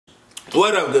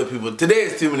What up, good people? Today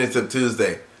is 2 Minutes of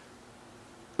Tuesday.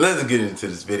 Let's get into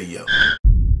this video.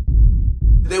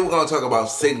 Today we're going to talk about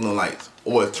signal lights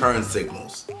or turn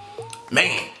signals.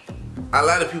 Man, a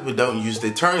lot of people don't use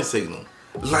their turn signal.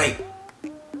 Like,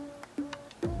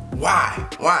 why?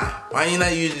 Why you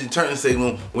not using the turn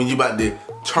signal when you about to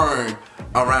turn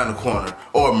around the corner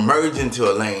or merge into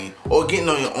a lane or getting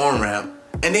on your on-ramp?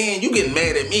 And then you get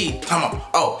mad at me, talking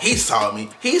about, oh, he saw me.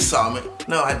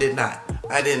 No, I did not.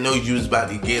 I didn't know you was about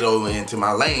to get over into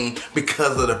my lane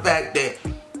because of the fact that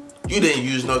you didn't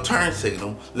use no turn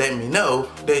signal. Let me know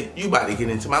that you about to get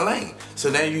into my lane. So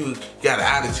now you got an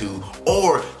attitude,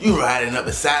 or you riding up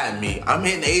beside me. I'm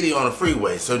hitting 80 on the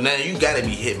freeway, so now you gotta be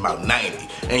hitting about 90,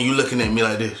 and you looking at me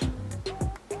like this.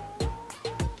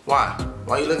 Why?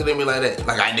 Why you looking at me like that?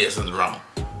 Like I did something wrong.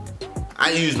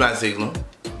 I use my signal.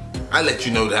 I let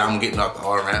you know that I'm getting off the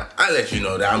on-ramp. I let you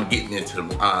know that I'm getting into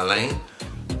the lane.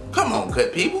 Come on,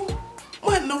 cut people.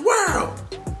 What in the world?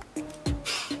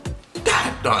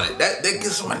 God darn it, that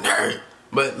gets on my nerve.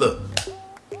 But look,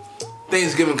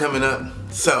 Thanksgiving coming up,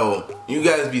 so you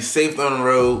guys be safe on the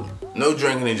road. No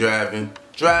drinking and driving.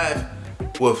 Drive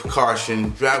with caution.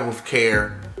 Drive with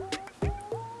care.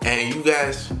 And you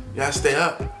guys, y'all stay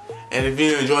up. And if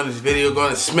you're enjoying this video, go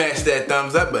ahead and smash that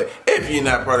thumbs up. But if you're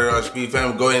not part of the RSP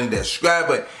family, go ahead and subscribe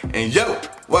button. And yo,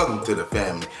 welcome to the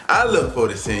family. I look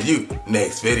forward to seeing you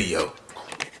next video.